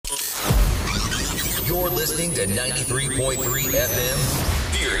You're listening to 93.3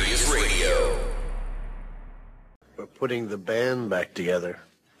 FM, Furious Radio. We're putting the band back together.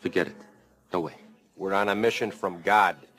 Forget it. No way. We're on a mission from God.